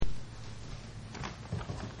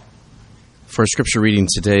For our scripture reading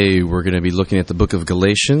today, we're going to be looking at the book of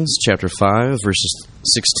Galatians, chapter 5, verses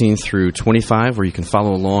 16 through 25, where you can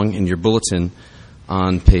follow along in your bulletin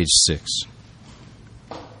on page 6.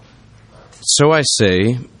 So I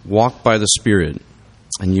say, walk by the Spirit,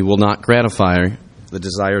 and you will not gratify the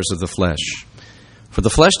desires of the flesh. For the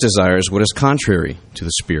flesh desires what is contrary to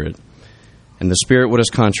the Spirit, and the Spirit what is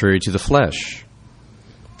contrary to the flesh.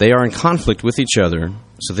 They are in conflict with each other,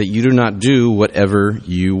 so that you do not do whatever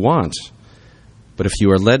you want. But if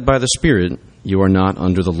you are led by the Spirit, you are not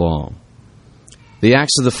under the law. The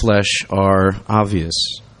acts of the flesh are obvious: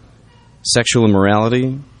 sexual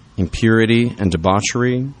immorality, impurity and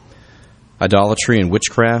debauchery, idolatry and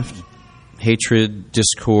witchcraft, hatred,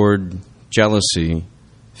 discord, jealousy,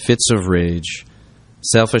 fits of rage,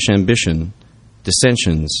 selfish ambition,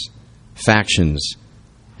 dissensions, factions,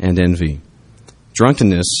 and envy,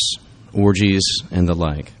 drunkenness, orgies, and the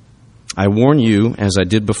like. I warn you, as I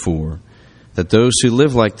did before, that those who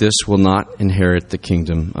live like this will not inherit the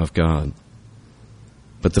kingdom of God.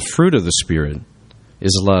 But the fruit of the Spirit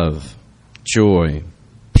is love, joy,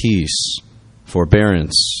 peace,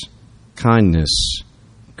 forbearance, kindness,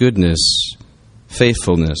 goodness,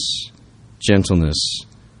 faithfulness, gentleness,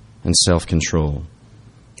 and self-control.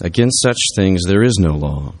 Against such things there is no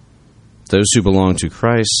law. Those who belong to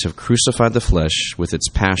Christ have crucified the flesh with its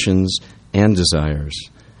passions and desires.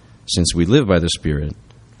 Since we live by the Spirit,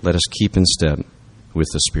 let us keep in step with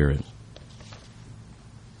the Spirit.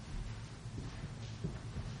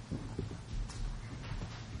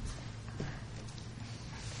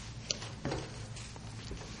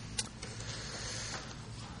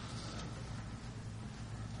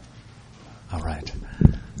 All right.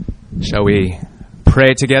 Shall we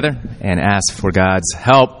pray together and ask for God's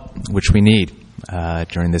help, which we need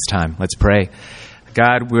during this time? Let's pray.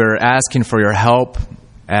 God, we're asking for your help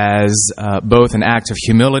as both an act of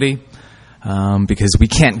humility, because we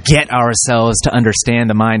can't get ourselves to understand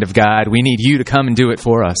the mind of God. We need you to come and do it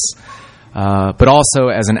for us. But also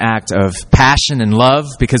as an act of passion and love,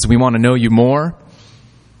 because we want to know you more.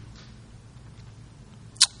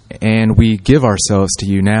 And we give ourselves to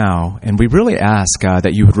you now, and we really ask, God,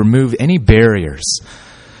 that you would remove any barriers,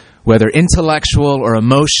 whether intellectual or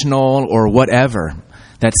emotional or whatever,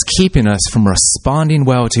 that's keeping us from responding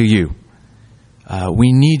well to you.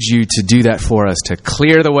 We need you to do that for us, to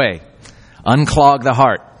clear the way, unclog the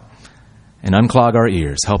heart, and unclog our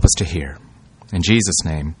ears. Help us to hear. In Jesus'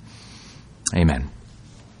 name, amen.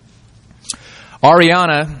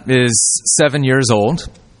 Ariana is 7 years old,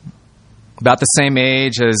 about the same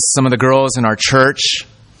age as some of the girls in our church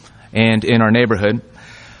and in our neighborhood.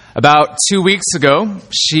 About 2 weeks ago,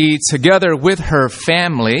 she, together with her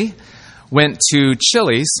family, went to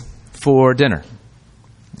Chili's for dinner.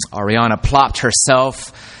 Ariana plopped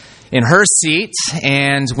herself in her seat,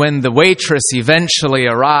 and when the waitress eventually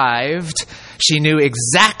arrived, she knew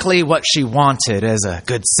exactly what she wanted, as a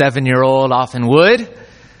good 7-year-old often would: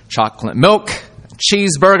 chocolate milk,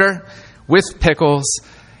 cheeseburger with pickles,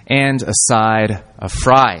 and a side of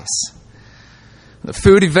fries. The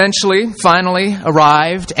food finally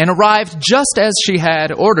arrived, and arrived just as she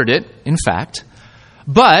had ordered it, in fact.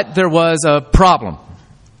 But there was a problem.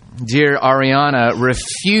 Dear Ariana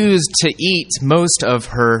refused to eat most of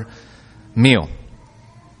her meal.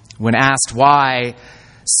 When asked why,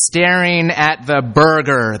 staring at the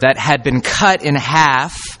burger that had been cut in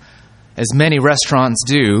half, as many restaurants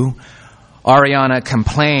do, Ariana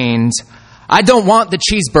complained, "I don't want the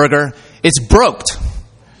cheeseburger. It's broked.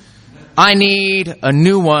 I need a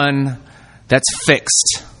new one that's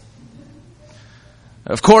fixed."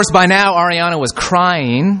 Of course, by now, Ariana was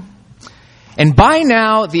crying. And by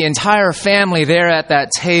now, the entire family there at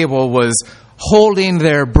that table was holding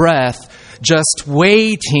their breath, just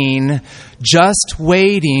waiting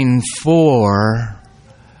for...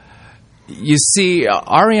 You see,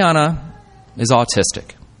 Ariana is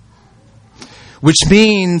autistic, which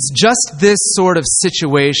means just this sort of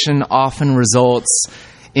situation often results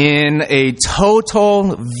in a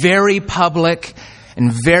total, very public,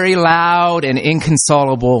 and very loud and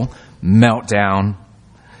inconsolable meltdown.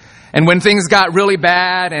 And when things got really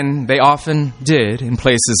bad, and they often did in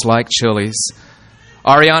places like Chili's,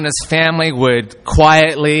 Ariana's family would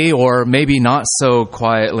quietly, or maybe not so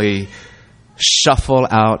quietly, shuffle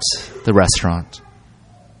out the restaurant.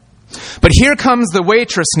 But here comes the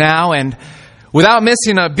waitress now, and without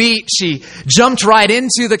missing a beat, she jumped right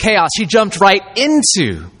into the chaos. She jumped right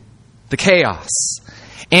into the chaos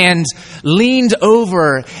and leaned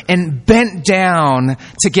over and bent down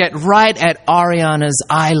to get right at Ariana's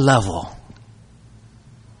eye level.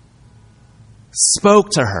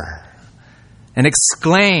 Spoke to her and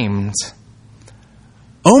exclaimed,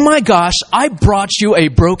 "Oh my gosh, I brought you a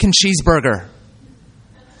broken cheeseburger.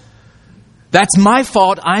 That's my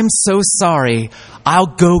fault. I'm so sorry. I'll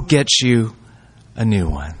go get you a new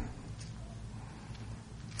one."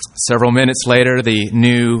 Several minutes later, the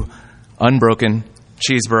new, unbroken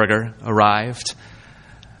cheeseburger arrived.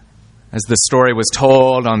 As the story was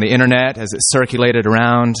told on the internet, as it circulated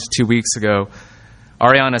around 2 weeks ago,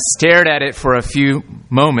 Ariana stared at it for a few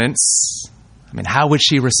moments. How would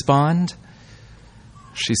she respond?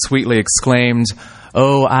 She sweetly exclaimed,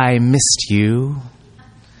 "Oh, I missed you,"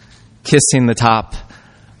 kissing the top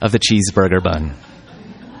of the cheeseburger bun.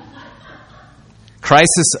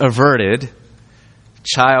 Crisis averted,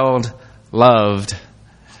 child loved,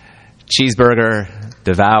 cheeseburger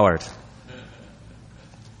devoured.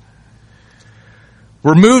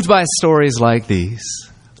 We're moved by stories like these,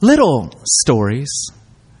 little stories,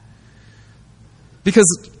 because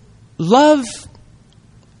love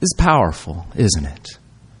is powerful, isn't it?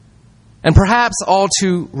 And perhaps all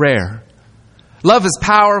too rare. Love is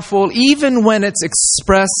powerful even when it's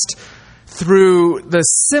expressed through the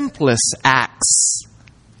simplest acts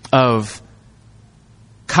of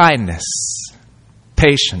kindness,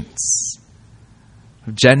 patience,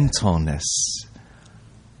 gentleness,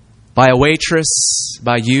 by a waitress,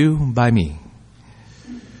 by you, by me.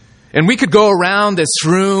 And we could go around this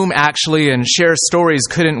room, actually, and share stories,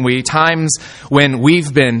 couldn't we? Times when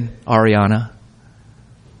we've been, Ariana,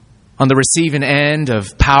 on the receiving end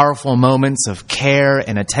of powerful moments of care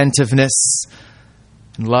and attentiveness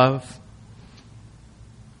and love.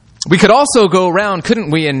 We could also go around, couldn't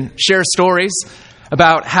we, and share stories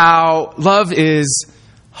about how love is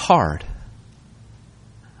hard.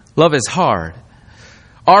 Love is hard.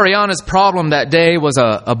 Ariana's problem that day was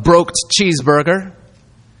a broke cheeseburger.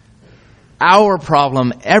 Our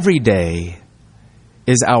problem every day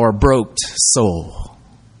is our broke soul.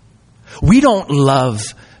 We don't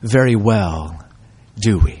love very well,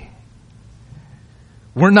 do we?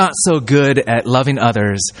 We're not so good at loving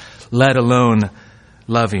others, let alone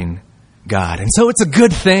loving God. And so it's a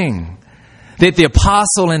good thing that the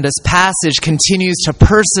apostle in this passage continues to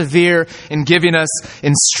persevere in giving us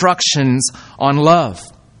instructions on love.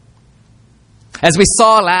 As we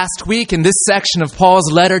saw last week in this section of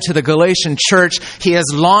Paul's letter to the Galatian church, he has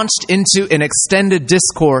launched into an extended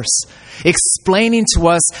discourse explaining to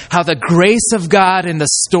us how the grace of God in the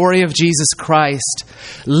story of Jesus Christ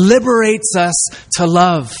liberates us to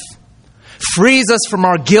love, frees us from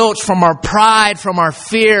our guilt, from our pride, from our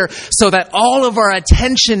fear, so that all of our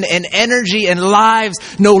attention and energy and lives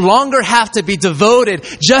no longer have to be devoted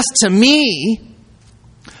just to me,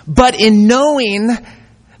 but in knowing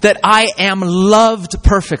that I am loved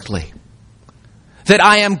perfectly, that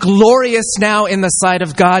I am glorious now in the sight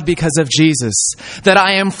of God because of Jesus, that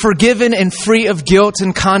I am forgiven and free of guilt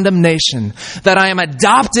and condemnation, that I am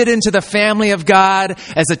adopted into the family of God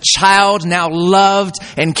as a child now loved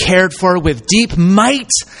and cared for with deep might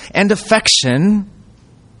and affection.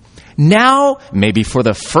 Now, maybe for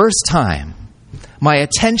the first time, my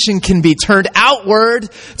attention can be turned outward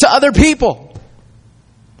to other people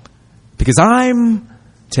because I'm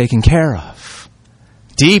taken care of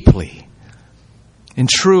deeply and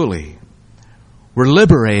truly. We're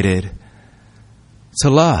liberated to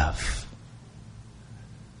love.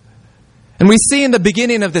 And we see in the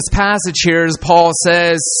beginning of this passage here, as Paul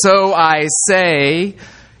says, "So I say,"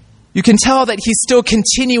 you can tell that he's still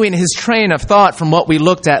continuing his train of thought from what we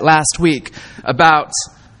looked at last week about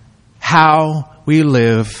how we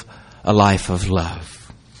live a life of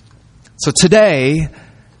love. So today,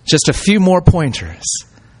 just a few more pointers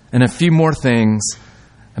and a few more things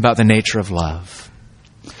about the nature of love.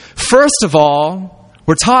 First of all,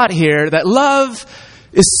 we're taught here that love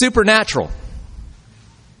is supernatural.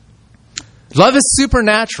 Love is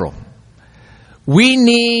supernatural. We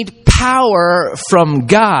need power from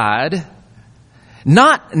God,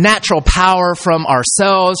 not natural power from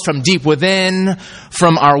ourselves, from deep within,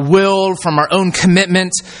 from our will, from our own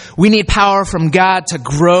commitment. We need power from God to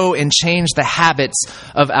grow and change the habits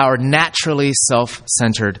of our naturally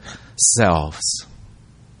self-centered selves.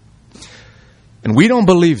 And we don't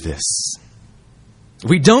believe this.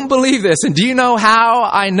 We don't believe this. And do you know how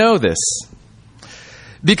I know this?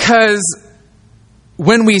 Because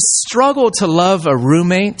when we struggle to love a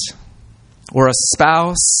roommate or a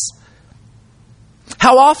spouse,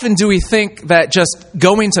 how often do we think that just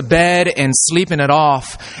going to bed and sleeping it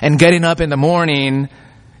off and getting up in the morning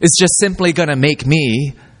is just simply going to make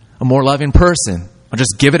me a more loving person? I'll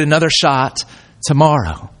just give it another shot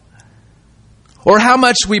tomorrow. Or how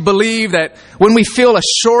much we believe that when we feel a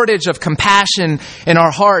shortage of compassion in our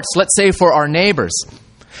hearts, let's say for our neighbors,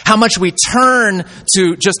 how much we turn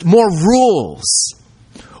to just more rules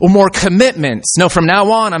or more commitments. No, from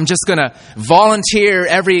now on, I'm just going to volunteer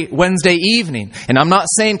every Wednesday evening. And I'm not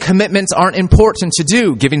saying commitments aren't important to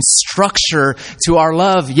do, giving structure to our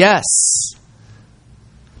love, yes.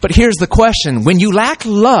 But here's the question. When you lack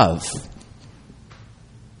love,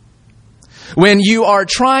 when you are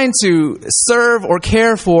trying to serve or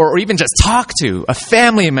care for or even just talk to a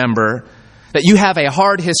family member that you have a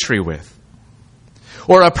hard history with,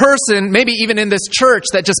 or a person, maybe even in this church,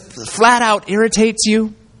 that just flat out irritates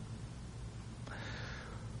you,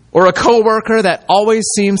 or a coworker that always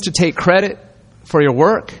seems to take credit for your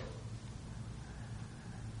work,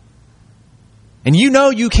 and you know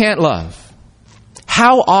you can't love,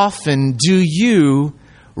 how often do you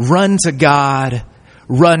run to God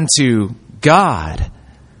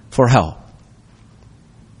for help?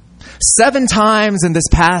 7 times in this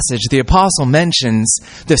passage, the apostle mentions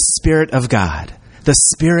the Spirit of God. The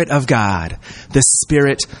Spirit of God. The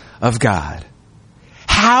Spirit of God.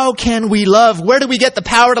 How can we love? Where do we get the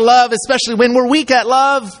power to love, especially when we're weak at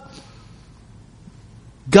love?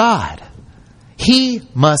 God. He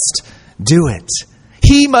must do it.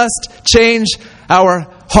 He must change our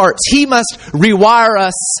hearts. He must rewire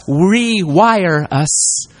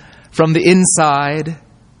us from the inside.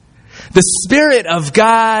 The Spirit of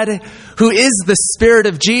God, who is the Spirit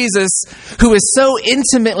of Jesus, who is so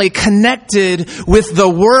intimately connected with the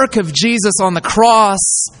work of Jesus on the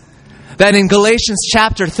cross, that in Galatians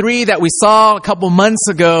chapter 3 that we saw a couple months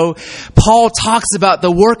ago, Paul talks about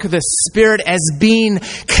the work of the Spirit as being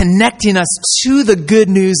connecting us to the good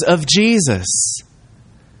news of Jesus.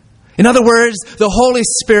 In other words, the Holy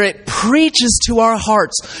Spirit preaches to our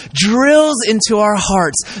hearts, drills into our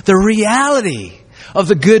hearts the reality of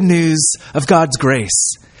the good news of God's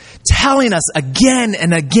grace, telling us again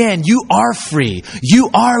and again, you are free, you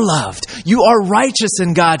are loved, you are righteous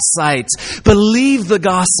in God's sight. Believe the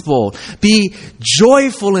gospel, be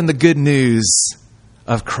joyful in the good news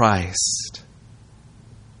of Christ.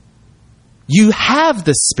 You have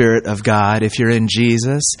the Spirit of God if you're in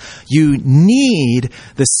Jesus. You need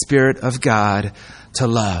the Spirit of God to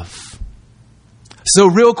love. So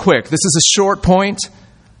real quick, this is a short point.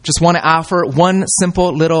 Just want to offer one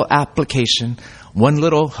simple little application, one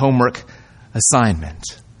little homework assignment.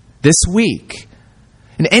 This week,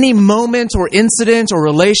 in any moment or incident or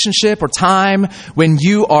relationship or time when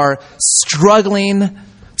you are struggling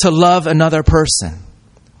to love another person,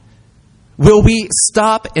 will we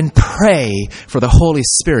stop and pray for the Holy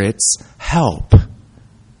Spirit's help?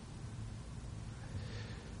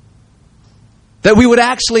 That we would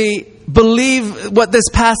actually believe what this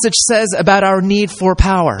passage says about our need for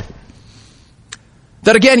power.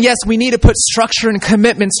 That again, yes, we need to put structure and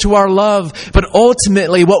commitments to our love, but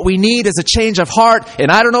ultimately what we need is a change of heart. And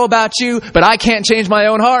I don't know about you, but I can't change my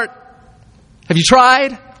own heart. Have you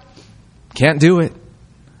tried? Can't do it.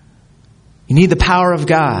 You need the power of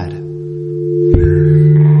God.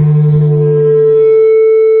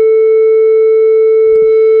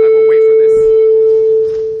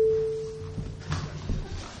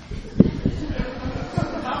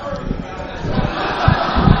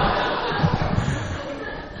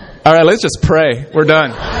 All right, let's just pray. We're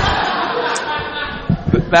done.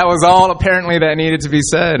 That was all apparently that needed to be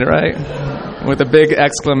said, right? With a big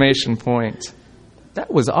exclamation point.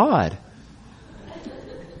 That was odd.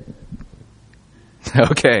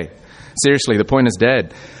 Okay. Seriously, the point is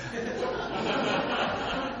dead.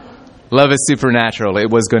 Love is supernatural.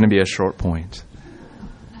 It was going to be a short point.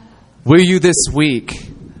 Will you this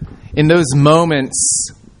week, in those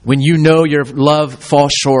moments when you know your love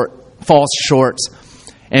falls short,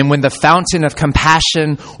 and when the fountain of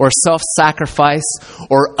compassion or self-sacrifice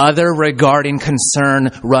or other regarding concern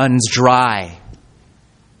runs dry,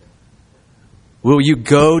 will you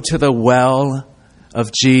go to the well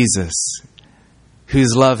of Jesus,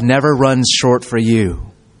 whose love never runs short for you?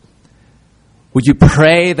 Will you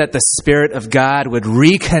pray that the Spirit of God would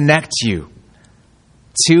reconnect you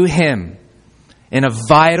to Him in a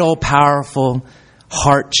vital, powerful,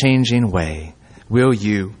 heart-changing way? Will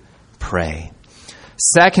you pray?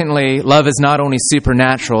 Secondly, love is not only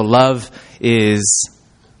supernatural, love is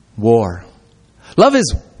war. Love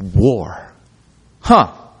is war.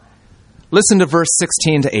 Listen to verse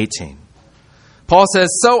 16 to 18. Paul says,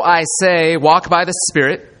 "So I say, walk by the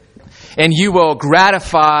Spirit, and you will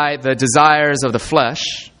gratify the desires of the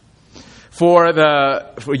flesh. For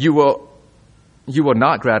you will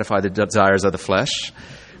not gratify the desires of the flesh.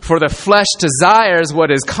 For the flesh desires what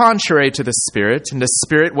is contrary to the Spirit, and the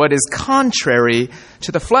Spirit what is contrary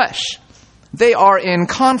to the flesh. They are in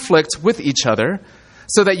conflict with each other,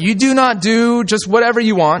 so that you do not do just whatever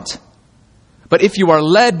you want. But if you are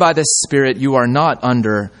led by the Spirit, you are not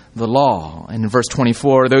under the law. And in verse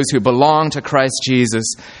 24, those who belong to Christ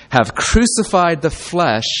Jesus have crucified the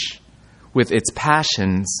flesh with its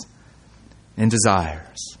passions and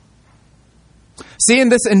desires. See, in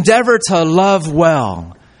this endeavor to love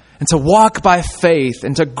well and to walk by faith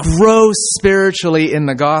and to grow spiritually in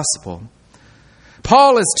the gospel,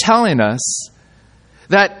 Paul is telling us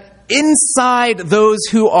that inside those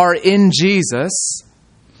who are in Jesus,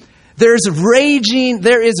 there is raging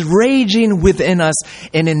within us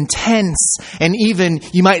an intense and even,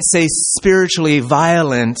 you might say, spiritually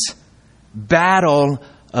violent battle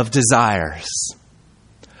of desires.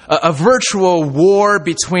 A virtual war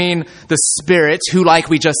between the Spirit, who, like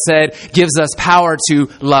we just said, gives us power to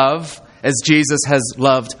love as Jesus has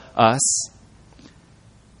loved us,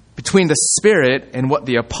 between the Spirit and what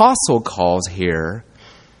the apostle calls here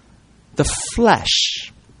the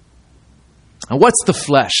flesh. Now, what's the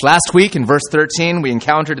flesh? Last week in verse 13, we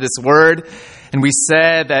encountered this word, and we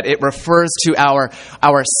said that it refers to our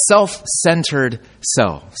self-centered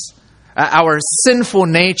selves, our sinful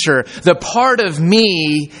nature, the part of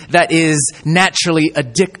me that is naturally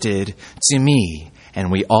addicted to me,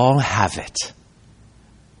 and we all have it.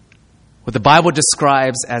 What the Bible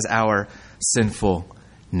describes as our sinful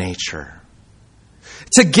nature.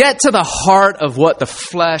 To get to the heart of what the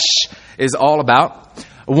flesh is all about,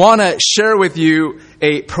 I want to share with you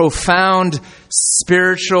a profound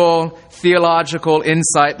spiritual, theological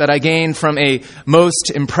insight that I gained from a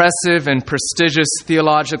most impressive and prestigious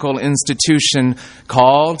theological institution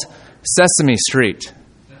called Sesame Street.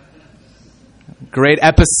 Great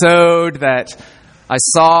episode that I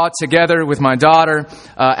saw together with my daughter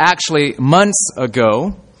actually months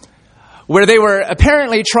ago, where they were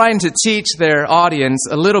apparently trying to teach their audience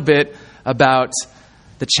a little bit about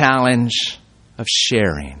the challenge of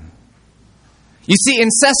sharing. You see, in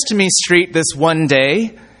Sesame Street this one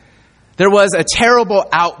day, there was a terrible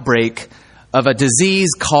outbreak of a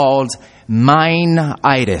disease called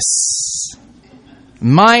mine-itis.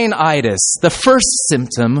 Mine-itis. The first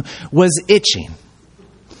symptom was itching.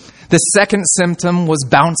 The second symptom was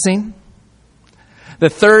bouncing. The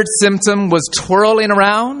third symptom was twirling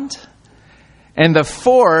around. And the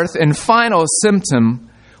fourth and final symptom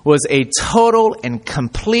was a total and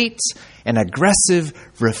complete and aggressive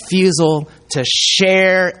refusal to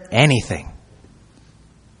share anything.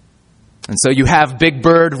 And so you have Big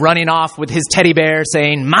Bird running off with his teddy bear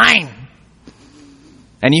saying, "Mine!"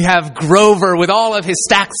 And you have Grover with all of his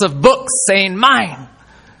stacks of books saying, "Mine!"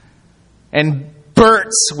 And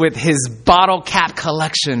Bert with his bottle cap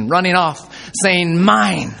collection running off saying,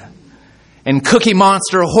 "Mine!" And Cookie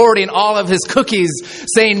Monster hoarding all of his cookies,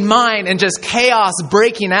 saying "mine," and just chaos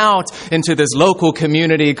breaking out into this local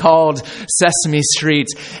community called Sesame Street.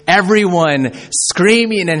 Everyone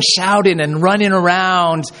screaming and shouting and running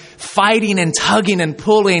around, fighting and tugging and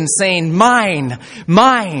pulling, saying "mine,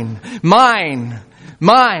 mine, mine,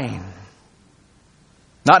 mine."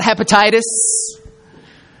 Not hepatitis,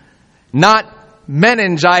 not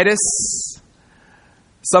meningitis,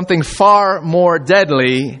 something far more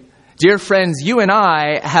deadly. Dear friends, you and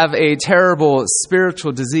I have a terrible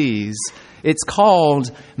spiritual disease. It's called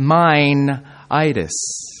mine-itis.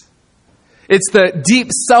 It's the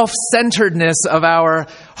deep self-centeredness of our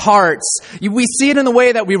hearts. We see it in the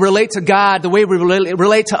way that we relate to God, the way we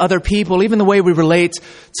relate to other people, even the way we relate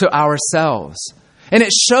to ourselves. And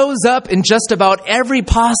it shows up in just about every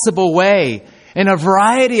possible way, in a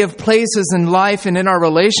variety of places in life and in our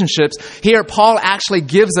relationships. Here, Paul actually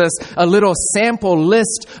gives us a little sample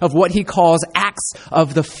list of what he calls acts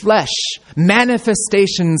of the flesh,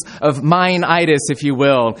 manifestations of mine-itis, if you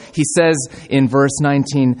will. He says in verse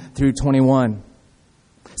 19 through 21.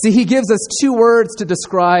 See, he gives us two words to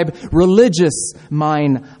describe religious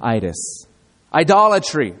mine-itis.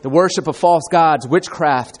 Idolatry, the worship of false gods,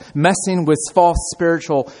 witchcraft, messing with false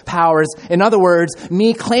spiritual powers. In other words,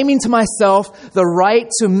 me claiming to myself the right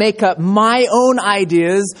to make up my own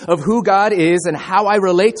ideas of who God is and how I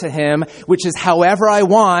relate to Him, which is however I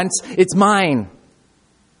want, it's mine.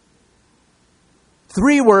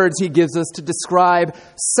 Three words he gives us to describe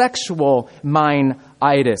sexual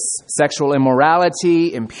mine-itis. Sexual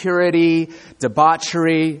immorality, impurity,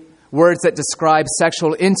 debauchery. Words that describe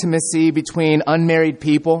sexual intimacy between unmarried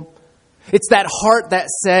people. It's that heart that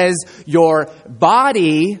says, your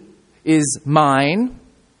body is mine,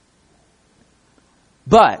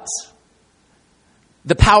 but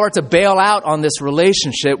the power to bail out on this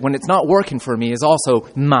relationship when it's not working for me is also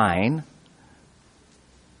mine.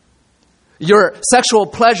 Your sexual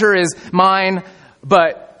pleasure is mine,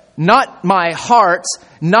 but not my heart,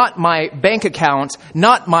 not my bank account,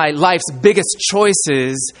 not my life's biggest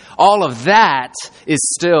choices, all of that is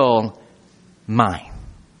still mine.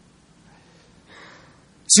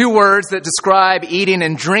 2 words that describe eating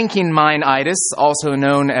and drinking mine-itis, also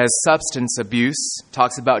known as substance abuse,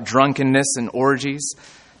 talks about drunkenness and orgies,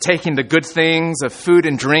 taking the good things of food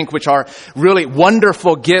and drink, which are really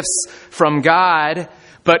wonderful gifts from God,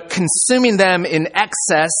 but consuming them in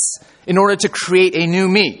excess in order to create a new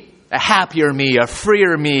me, a happier me, a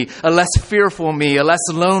freer me, a less fearful me, a less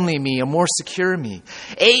lonely me, a more secure me.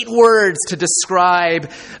 8 words to describe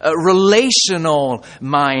relational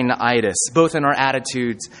mine-itis, both in our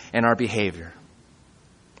attitudes and our behavior.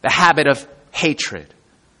 The habit of hatred,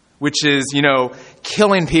 which is,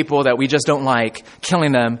 killing people that we just don't like,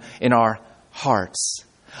 killing them in our hearts.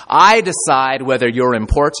 I decide whether you're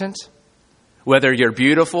important, whether you're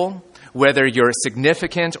beautiful, whether you're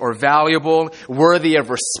significant or valuable, worthy of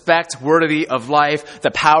respect, worthy of life.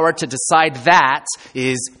 The power to decide that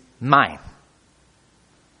is mine.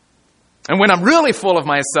 And when I'm really full of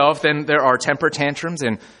myself, then there are temper tantrums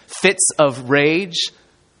and fits of rage,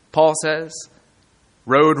 Paul says.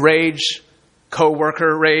 Road rage,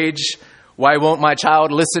 coworker rage, why won't my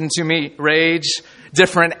child listen to me rage,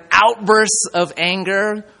 different outbursts of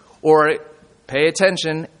anger, or, pay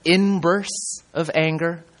attention, inbursts of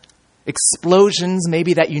anger, explosions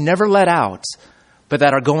maybe that you never let out, but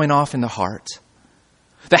that are going off in the heart.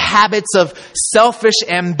 The habits of selfish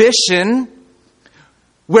ambition,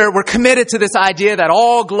 where we're committed to this idea that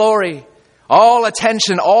all glory, all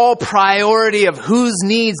attention, all priority of whose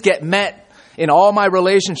needs get met in all my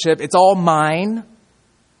relationship, it's all mine.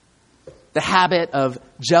 The habit of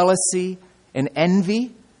jealousy and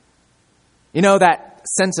envy. That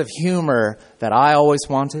sense of humor that I always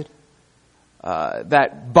wanted.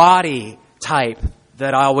 That body type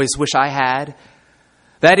that I always wish I had.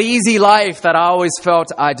 That easy life that I always felt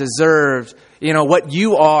I deserved. What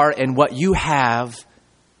you are and what you have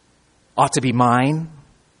ought to be mine.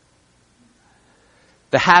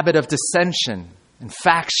 The habit of dissension and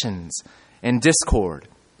factions and discord.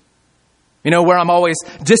 Where I'm always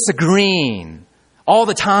disagreeing all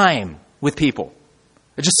the time with people.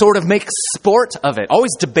 I just sort of make sport of it.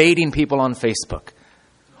 Always debating people on Facebook.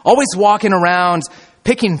 Always walking around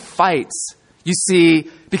picking fights. You see,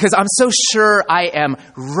 because I'm so sure I am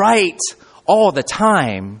right all the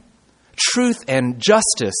time, truth and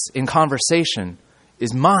justice in conversation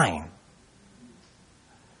is mine.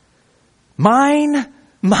 Mine,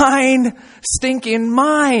 stinking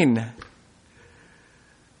mine.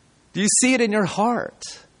 Do you see it in your heart?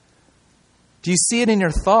 Do you see it in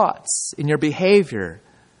your thoughts, in your behavior?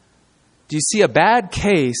 Do you see a bad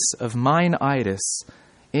case of mine-itis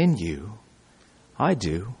in you? I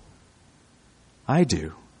do.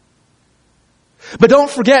 But don't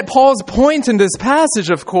forget, Paul's point in this passage,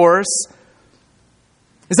 of course,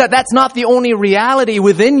 is that that's not the only reality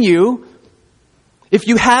within you. If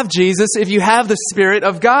you have Jesus, if you have the Spirit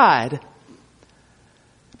of God.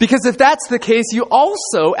 Because if that's the case, you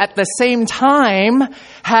also, at the same time,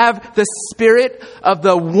 have the Spirit of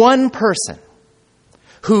the one person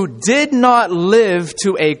who did not live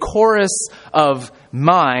to a chorus of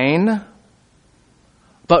mine,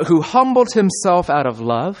 but who humbled himself out of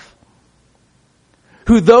love,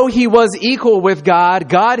 who, though he was equal with God,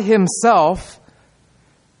 God himself,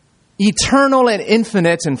 eternal and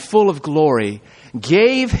infinite and full of glory,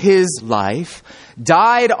 gave his life,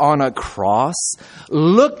 died on a cross,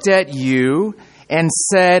 looked at you, and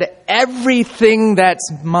said, everything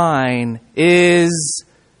that's mine is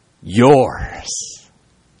yours.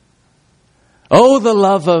 Oh, the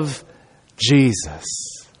love of Jesus,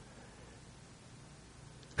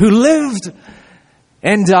 who lived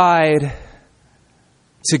and died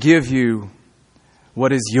to give you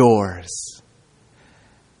what is yours.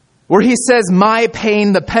 Where he says, my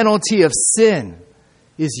pain, the penalty of sin,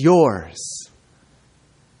 is yours.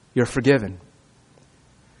 You're forgiven.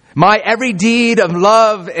 My every deed of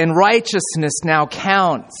love and righteousness now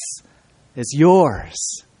counts as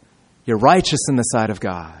yours. You're righteous in the sight of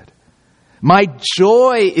God. My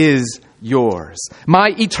joy is yours. My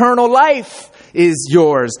eternal life is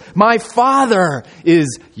yours. My Father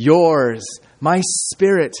is yours. My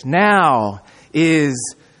Spirit now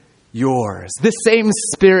is yours. This same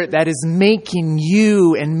Spirit that is making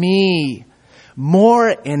you and me more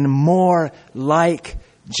and more like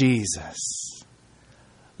Jesus.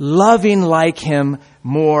 Loving like him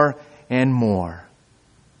more and more.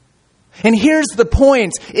 And here's the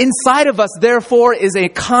point. Inside of us, therefore, is a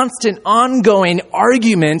constant, ongoing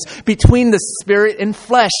argument between the spirit and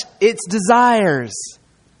flesh, its desires.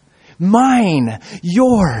 Mine,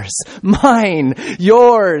 yours, mine,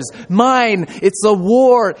 yours, mine. It's a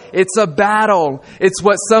war. It's a battle. It's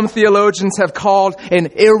what some theologians have called an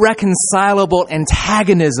irreconcilable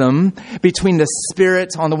antagonism between the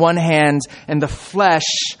Spirit on the one hand and the flesh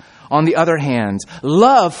on the other hand.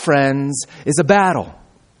 Love, friends, is a battle.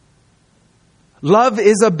 Love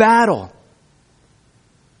is a battle.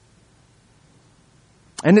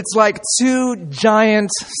 And it's like two giant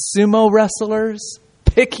sumo wrestlers.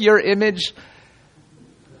 Pick your image.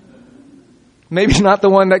 Maybe not the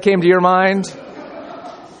one that came to your mind.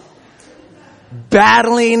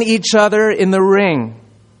 Battling each other in the ring.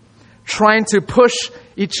 Trying to push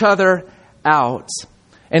each other out.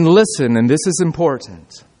 And listen, and this is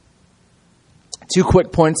important. 2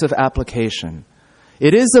 quick points of application.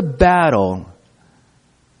 It is a battle,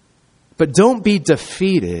 but don't be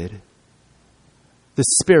defeated. The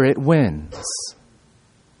Spirit wins.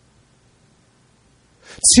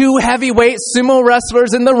 2 heavyweight sumo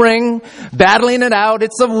wrestlers in the ring, battling it out.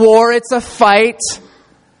 It's a war, it's a fight.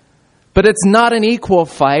 But it's not an equal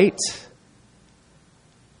fight.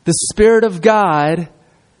 The Spirit of God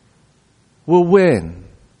will win.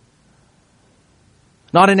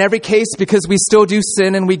 Not in every case, because we still do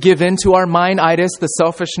sin and we give in to our mind-itis, the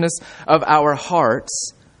selfishness of our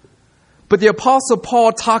hearts. But the Apostle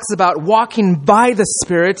Paul talks about walking by the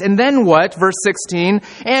Spirit, and then what? Verse 16,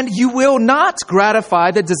 and you will not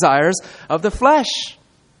gratify the desires of the flesh.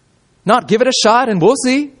 Not give it a shot and we'll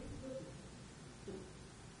see.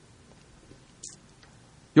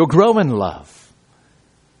 You'll grow in love.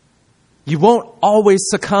 You won't always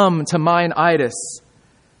succumb to mind-itis.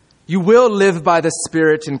 You will live by the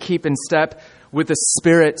Spirit and keep in step with the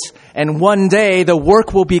Spirit, and one day the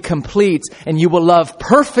work will be complete and you will love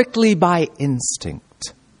perfectly by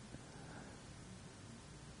instinct.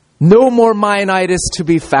 No more mind-itis to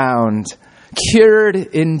be found, cured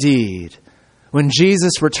indeed, when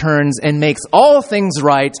Jesus returns and makes all things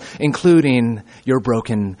right, including your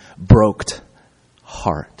broken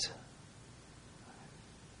heart.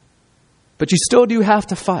 But you still do have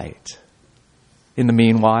to fight. In the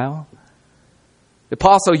meanwhile, the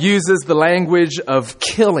apostle uses the language of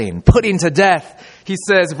killing, putting to death. He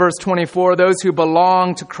says, verse 24, those who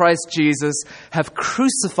belong to Christ Jesus have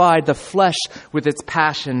crucified the flesh with its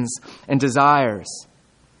passions and desires.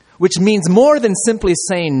 Which means more than simply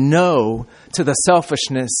saying no to the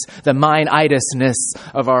selfishness, the mind-itisness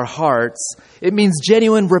of our hearts. It means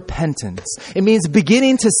genuine repentance. It means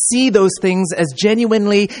beginning to see those things as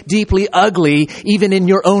genuinely, deeply ugly, even in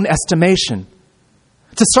your own estimation.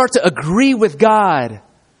 To start to agree with God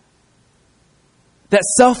that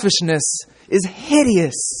selfishness is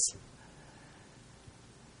hideous.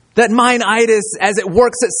 That mind-itis, as it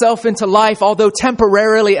works itself into life, although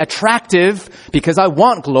temporarily attractive, because I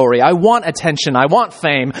want glory, I want attention, I want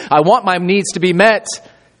fame, I want my needs to be met,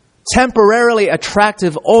 temporarily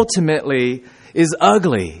attractive ultimately is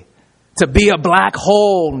ugly. To be a black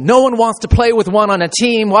hole. No one wants to play with one on a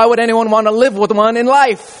team. Why would anyone want to live with one in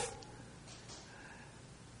life?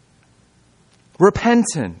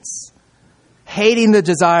 Repentance, hating the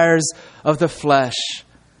desires of the flesh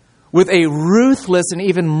with a ruthless and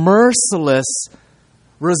even merciless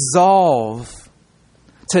resolve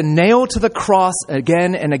to nail to the cross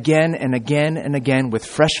again and again and again and again with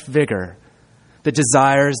fresh vigor the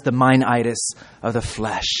desires, the mind-itis of the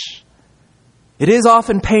flesh. It is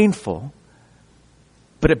often painful,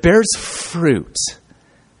 but it bears fruit.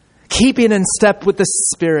 Keeping in step with the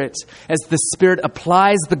Spirit as the Spirit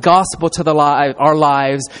applies the gospel to our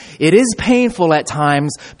lives. It is painful at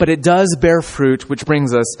times, but it does bear fruit, which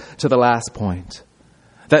brings us to the last point.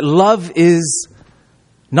 That love is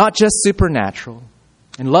not just supernatural,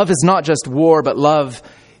 and love is not just war, but love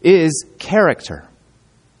is character.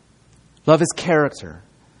 Love is character.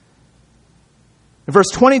 In verse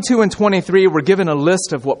 22 and 23, we're given a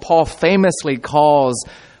list of what Paul famously calls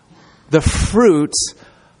the fruit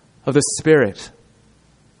of the Spirit.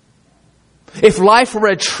 If life were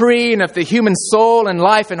a tree, and if the human soul and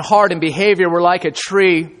life and heart and behavior were like a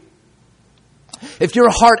tree, if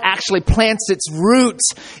your heart actually plants its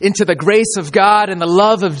roots into the grace of God and the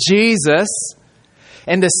love of Jesus,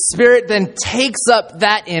 and the Spirit then takes up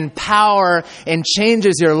that in power and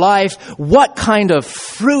changes your life, what kind of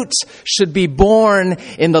fruit should be born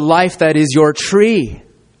in the life that is your tree?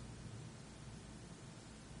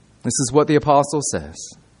 This is what the apostle says.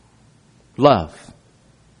 Love.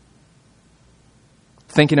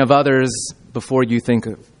 Thinking of others before you think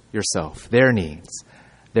of yourself. Their needs,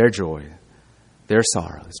 their joy, their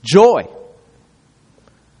sorrows. Joy.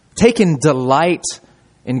 Taking delight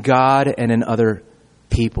in God and in other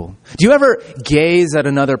people. Do you ever gaze at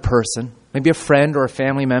another person maybe a friend or a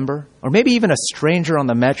family member, or maybe even a stranger on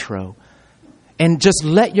the metro, and just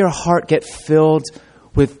let your heart get filled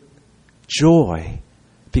with joy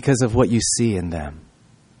because of what you see in them.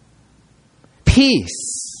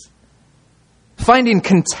 Peace. Finding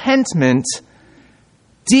contentment,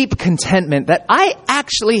 deep contentment that I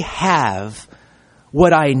actually have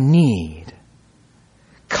what I need.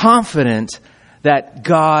 Confident that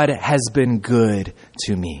God has been good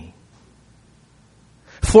to me.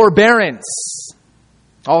 Forbearance,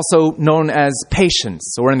 also known as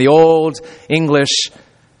patience, or in the Old English,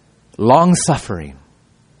 long-suffering,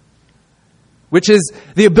 which is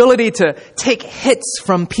the ability to take hits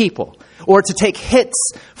from people or to take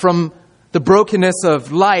hits from the brokenness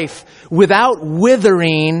of life without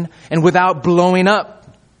withering and without blowing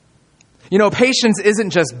up. You know, patience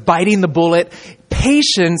isn't just biting the bullet.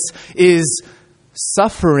 Patience is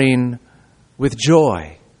suffering with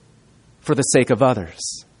joy for the sake of others.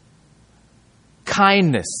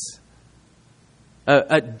 Kindness,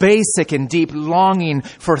 a basic and deep longing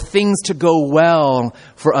for things to go well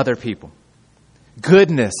for other people.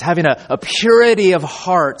 Goodness, having a purity of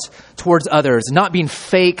heart towards others, not being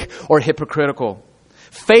fake or hypocritical.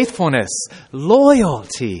 Faithfulness,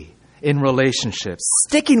 loyalty in relationships,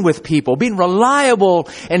 sticking with people, being reliable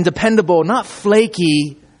and dependable, not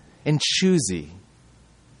flaky and choosy.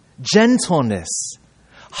 Gentleness,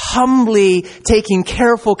 humbly taking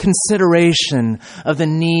careful consideration of the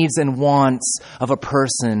needs and wants of a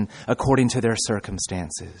person according to their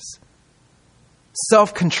circumstances.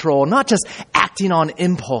 Self-control, not just acting on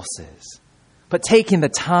impulses, but taking the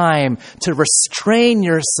time to restrain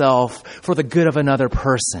yourself for the good of another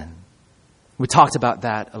person. We talked about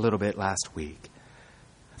that a little bit last week.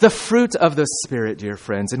 The fruit of the Spirit, dear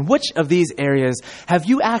friends. In which of these areas have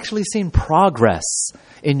you actually seen progress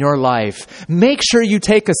in your life? Make sure you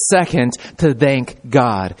take a second to thank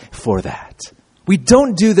God for that. We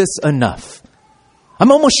don't do this enough.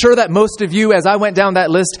 I'm almost sure that most of you, as I went down that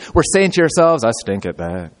list, were saying to yourselves, I stink at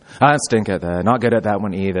that. I stink at that. Not good at that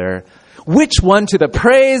one either. Which one, to the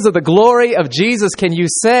praise of the glory of Jesus, can you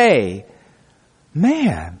say,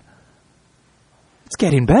 man, it's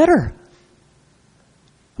getting better.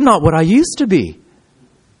 I'm not what I used to be.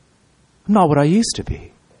 I'm not what I used to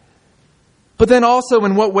be. But then also,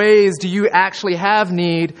 in what ways do you actually have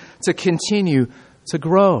need to continue to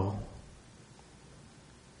grow?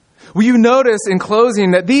 Will you notice in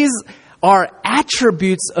closing that these are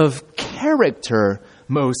attributes of character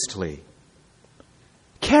mostly?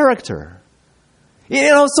 Character. You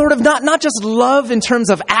know, sort of not just love in terms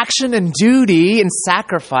of action and duty and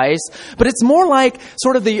sacrifice, but it's more like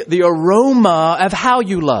sort of the aroma of how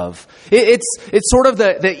you love. It's sort of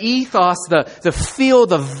the ethos, the feel,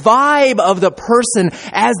 the vibe of the person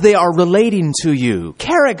as they are relating to you.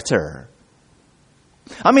 Character.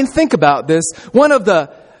 I mean, think about this. One of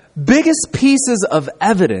the biggest pieces of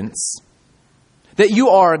evidence that you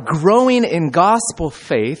are growing in gospel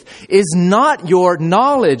faith is not your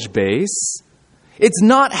knowledge base. It's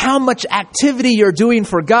not how much activity you're doing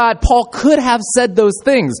for God. Paul could have said those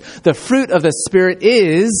things. The fruit of the Spirit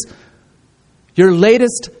is your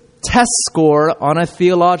latest test score on a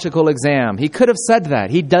theological exam. He could have said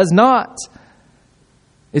that. He does not.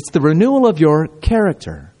 It's the renewal of your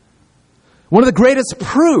character. One of the greatest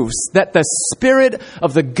proofs that the Spirit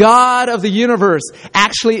of the God of the universe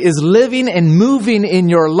actually is living and moving in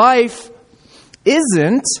your life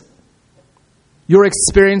isn't your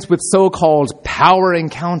experience with so-called power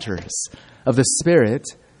encounters of the Spirit.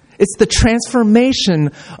 It's the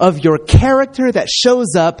transformation of your character that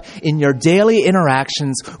shows up in your daily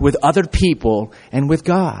interactions with other people and with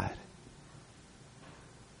God.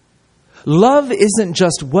 Love isn't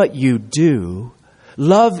just what you do.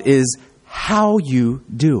 Love is how you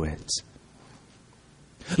do it.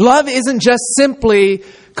 Love isn't just simply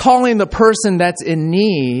calling the person that's in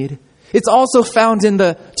need. It's also found in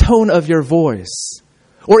the tone of your voice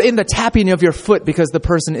or in the tapping of your foot because the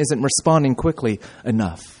person isn't responding quickly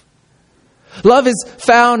enough. Love is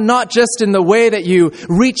found not just in the way that you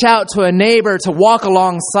reach out to a neighbor to walk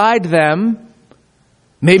alongside them.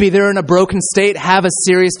 Maybe they're in a broken state, have a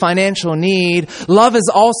serious financial need. Love is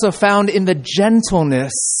also found in the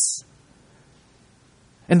gentleness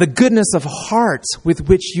and the goodness of heart with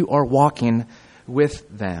which you are walking with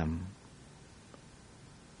them.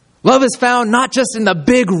 Love is found not just in the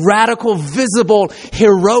big, radical, visible,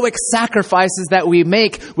 heroic sacrifices that we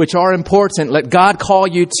make, which are important. Let God call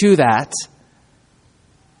you to that.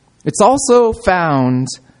 It's also found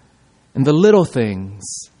in the little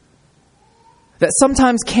things that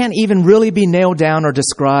sometimes can't even really be nailed down or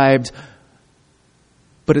described,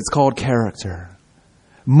 but it's called character.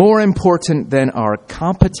 More important than our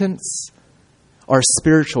competence our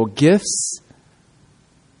spiritual gifts,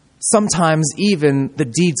 sometimes even the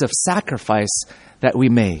deeds of sacrifice that we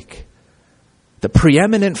make. The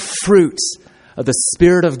preeminent fruit of the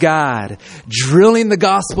Spirit of God drilling the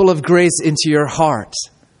gospel of grace into your heart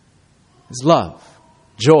is love,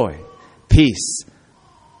 joy, peace,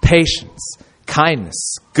 patience,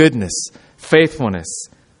 kindness, goodness, faithfulness,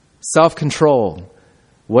 self-control.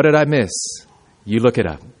 What did I miss? You look it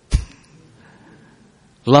up.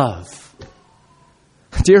 Love.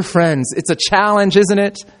 Dear friends, it's a challenge, isn't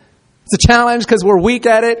it? It's a challenge because we're weak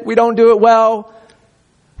at it. We don't do it well.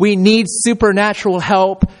 We need supernatural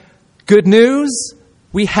help. Good news,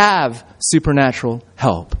 we have supernatural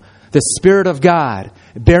help. The Spirit of God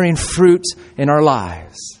bearing fruit in our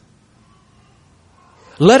lives.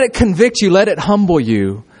 Let it convict you, let it humble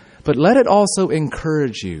you, but let it also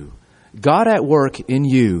encourage you. God at work in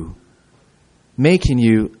you, making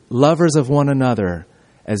you lovers of one another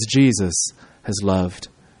as Jesus has loved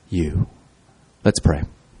you. Let's pray.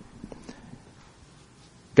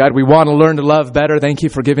 God, we want to learn to love better. Thank you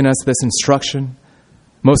for giving us this instruction.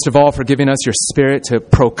 Most of all, for giving us your Spirit to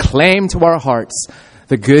proclaim to our hearts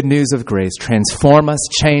the good news of grace. Transform us,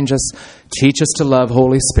 change us, teach us to love,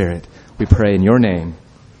 Holy Spirit. We pray in your name.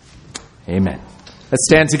 Amen. Let's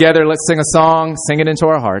stand together. Let's sing a song. Sing it into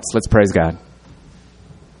our hearts. Let's praise God.